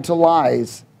aside to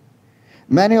lies.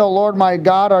 Many, O Lord my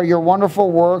God, are your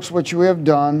wonderful works which you have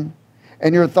done,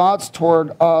 and your thoughts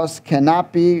toward us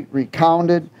cannot be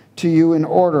recounted to you in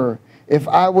order. If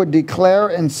I would declare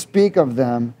and speak of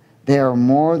them, they are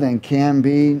more than can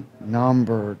be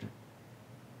numbered.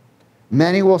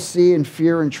 Many will see and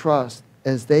fear and trust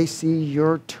as they see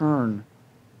your turn,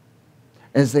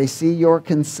 as they see your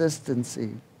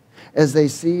consistency, as they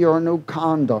see your new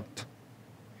conduct,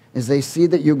 as they see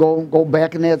that you go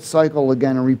back in that cycle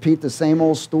again and repeat the same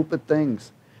old stupid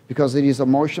things because of these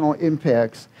emotional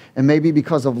impacts, and maybe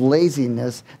because of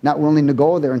laziness, not willing to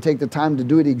go there and take the time to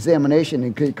do the examination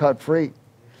and get cut free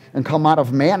and come out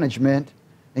of management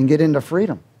and get into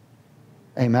freedom.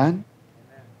 Amen?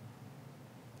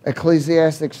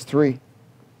 Ecclesiastes 3.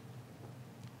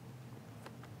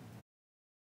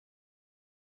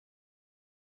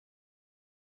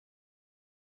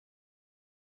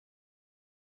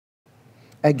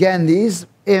 Again, these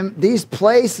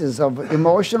places of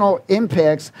emotional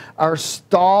impacts are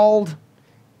stalled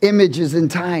images in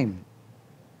time.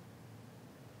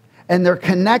 And they're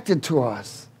connected to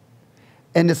us.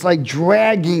 And it's like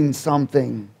dragging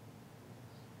something.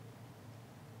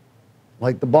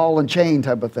 Like the ball and chain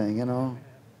type of thing, you know?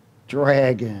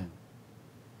 Dragging.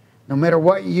 No matter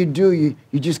what you do,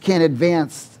 you just can't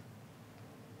advance.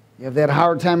 You have that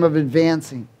hard time of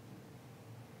advancing.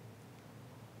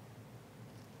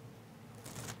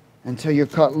 Until you're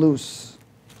cut loose.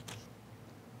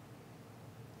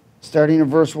 Starting in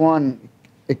verse 1,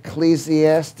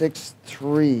 Ecclesiastes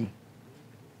 3. Is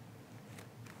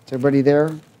everybody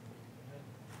there?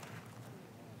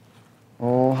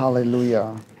 Oh,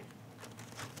 hallelujah.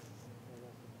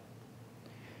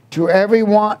 To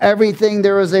everything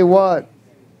there is a what?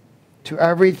 To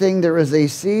everything there is a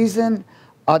season,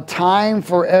 a time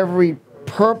for every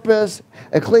purpose.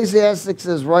 Ecclesiastes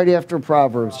is right after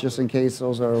Proverbs, just in case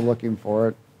those are looking for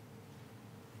it.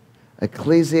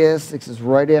 Ecclesiastes is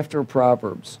right after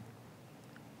Proverbs.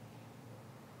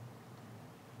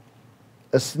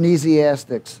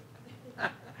 Ecclesiastics.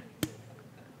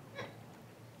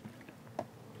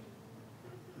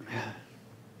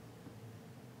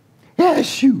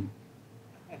 Yes, you.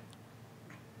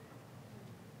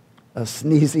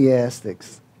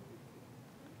 Ecclesiastics.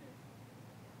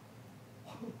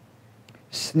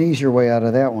 Sneeze your way out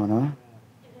of that one, huh?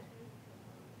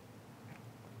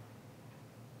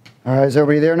 All right, is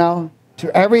everybody there now?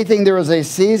 To everything there is a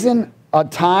season, a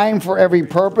time for every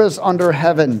purpose under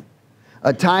heaven.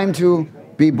 A time to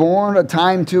be born, a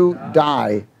time to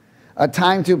die. A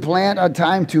time to plant, a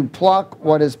time to pluck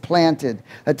what is planted.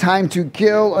 A time to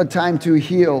kill, a time to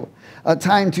heal. A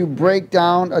time to break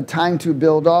down, a time to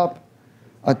build up.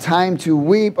 A time to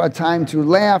weep, a time to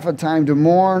laugh, a time to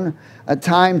mourn. A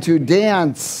time to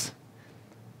dance.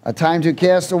 A time to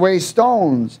cast away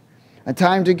stones. A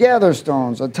time to gather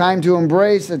stones. A time to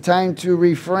embrace, a time to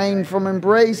refrain from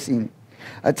embracing.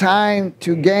 A time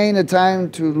to gain, a time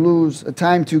to lose. A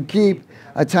time to keep,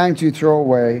 a time to throw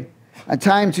away. A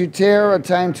time to tear, a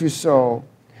time to sow.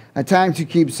 A time to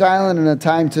keep silent and a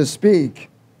time to speak.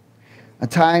 A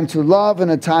time to love and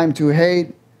a time to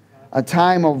hate. A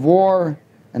time of war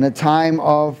and a time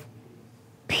of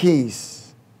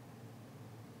peace.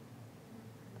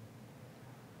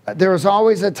 There is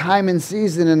always a time and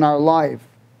season in our life.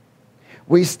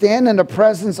 We stand in the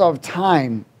presence of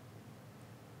time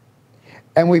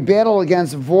and we battle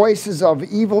against voices of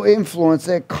evil influence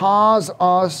that cause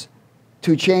us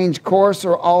to change course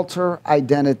or alter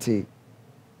identity.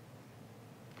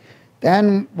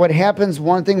 Then what happens,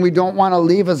 one thing we don't want to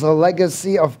leave is a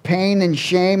legacy of pain and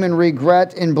shame and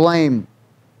regret and blame.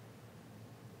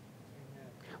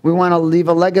 We want to leave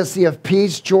a legacy of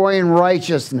peace, joy, and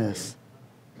righteousness.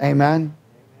 Amen?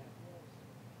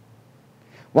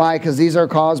 Why? Because these are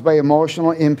caused by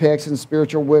emotional impacts and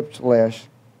spiritual whiplash.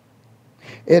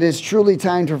 It is truly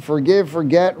time to forgive,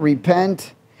 forget,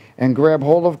 repent, and grab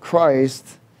hold of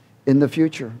Christ in the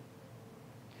future.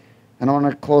 And I want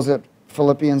to close at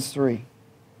Philippians 3.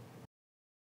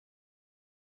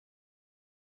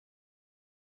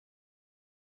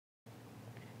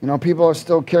 You know, people are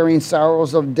still carrying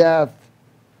sorrows of death,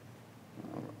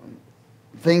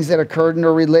 things that occurred in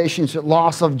their relationship,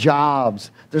 loss of jobs.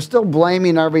 They're still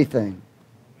blaming everything.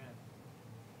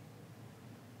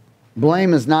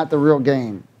 Blame is not the real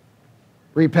game.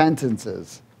 Repentance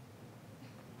is.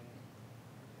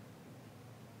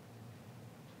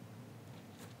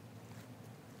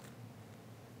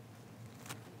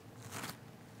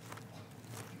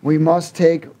 We must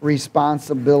take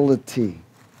responsibility.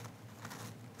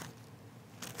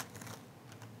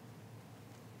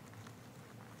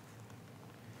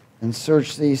 And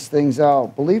search these things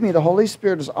out. Believe me, the Holy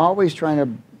Spirit is always trying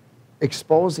to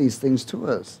expose these things to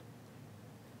us.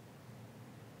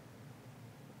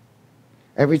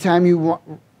 Every time you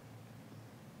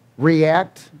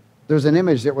react, there's an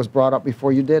image that was brought up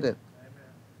before you did it.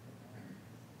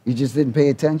 You just didn't pay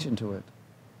attention to it.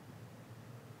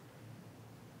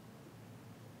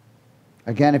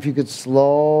 Again, if you could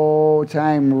slow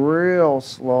time real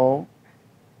slow,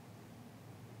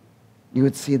 you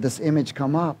would see this image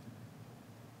come up.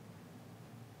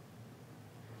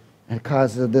 And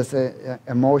because of this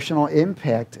emotional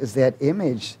impact is that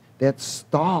image that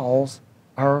stalls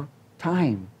our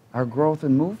time, our growth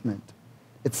and movement.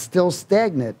 It's still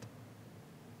stagnant.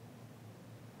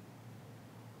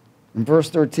 In verse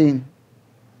 13,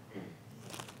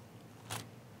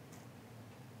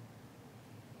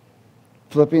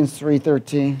 Philippians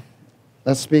 3:13,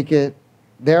 let's speak it.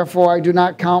 Therefore I do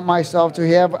not count myself to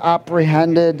have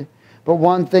apprehended, but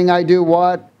one thing I do,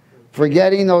 what?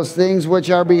 Forgetting those things which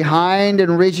are behind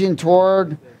and reaching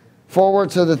forward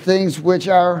to the things which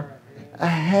are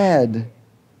ahead.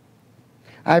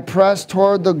 I press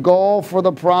toward the goal for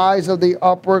the prize of the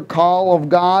upward call of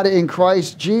God in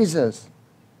Christ Jesus.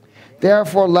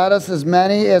 Therefore let us, as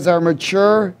many as are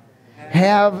mature,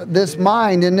 have this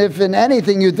mind, and if in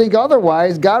anything you think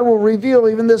otherwise, God will reveal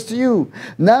even this to you.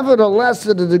 Nevertheless,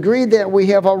 to the degree that we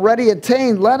have already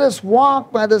attained, let us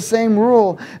walk by the same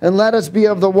rule, and let us be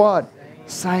of the what?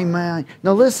 Same mind.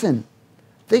 Now listen,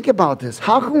 think about this.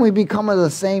 How can we become of the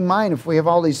same mind if we have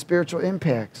all these spiritual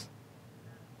impacts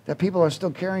that people are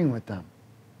still carrying with them?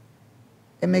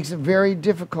 It makes it very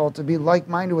difficult to be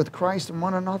like-minded with Christ and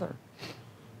one another.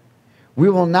 We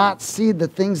will not see the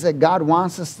things that God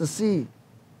wants us to see.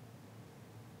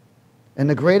 And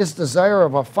the greatest desire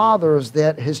of a father is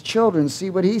that his children see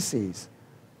what he sees.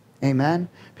 Amen?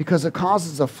 Because it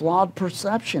causes a flawed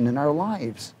perception in our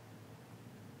lives.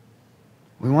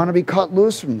 We want to be cut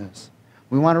loose from this.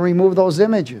 We want to remove those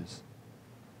images.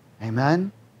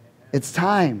 Amen? It's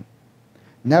time.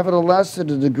 Nevertheless, to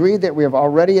the degree that we have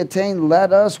already attained,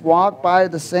 let us walk by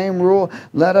the same rule.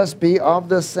 Let us be of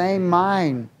the same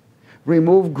mind.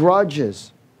 Remove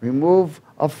grudges. Remove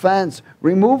offense.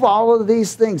 Remove all of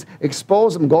these things.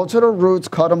 Expose them. Go to the roots.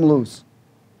 Cut them loose.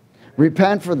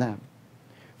 Repent for them.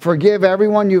 Forgive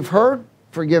everyone you've hurt.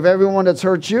 Forgive everyone that's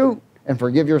hurt you. And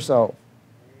forgive yourself.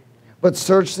 But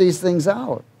search these things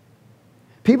out.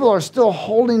 People are still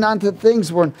holding on to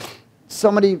things when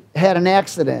somebody had an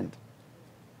accident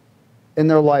in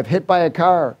their life, hit by a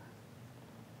car.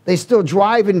 They still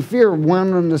drive in fear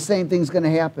when the same thing's going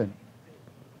to happen.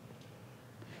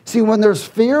 See, when there's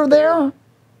fear there,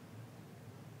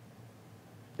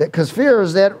 because fear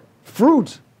is that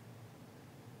fruit.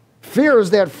 Fear is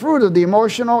that fruit of the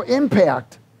emotional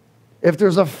impact. If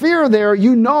there's a fear there,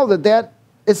 you know that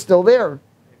is still there.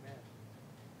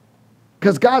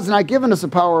 Because God's not giving us a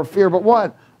power of fear, but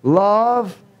what?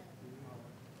 Love.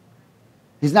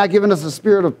 He's not giving us a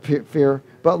spirit of fear,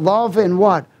 but love and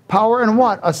what? Power and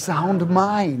what? A sound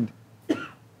mind.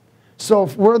 So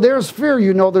where there's fear,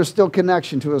 you know there's still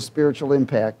connection to a spiritual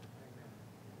impact.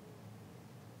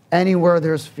 Anywhere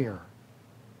there's fear.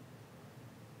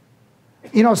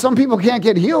 You know, some people can't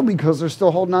get healed because they're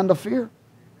still holding on to fear.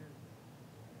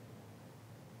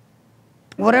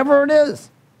 Whatever it is,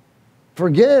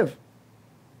 forgive,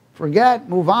 forget,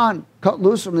 move on, cut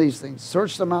loose from these things,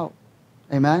 search them out.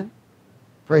 Amen?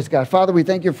 Praise God. Father, we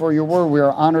thank you for your word. We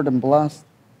are honored and blessed.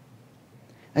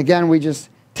 Again, we just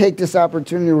take this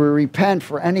opportunity to repent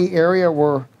for any area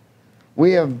where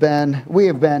we have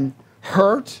been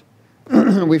hurt.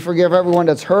 We forgive everyone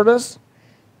that's hurt us.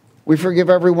 We forgive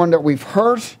everyone that we've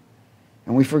hurt.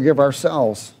 And we forgive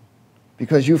ourselves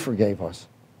because you forgave us.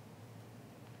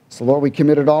 So, Lord, we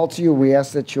commit it all to you. We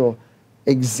ask that you'll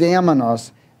examine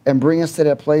us and bring us to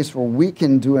that place where we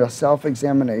can do a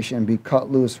self-examination and be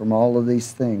cut loose from all of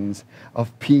these things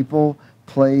of people,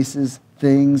 places,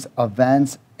 things,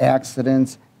 events,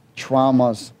 accidents,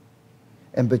 traumas,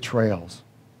 and betrayals.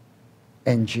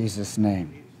 In Jesus'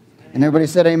 name. And everybody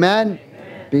said amen?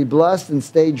 Amen. Be blessed and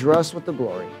stay dressed with the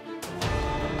glory.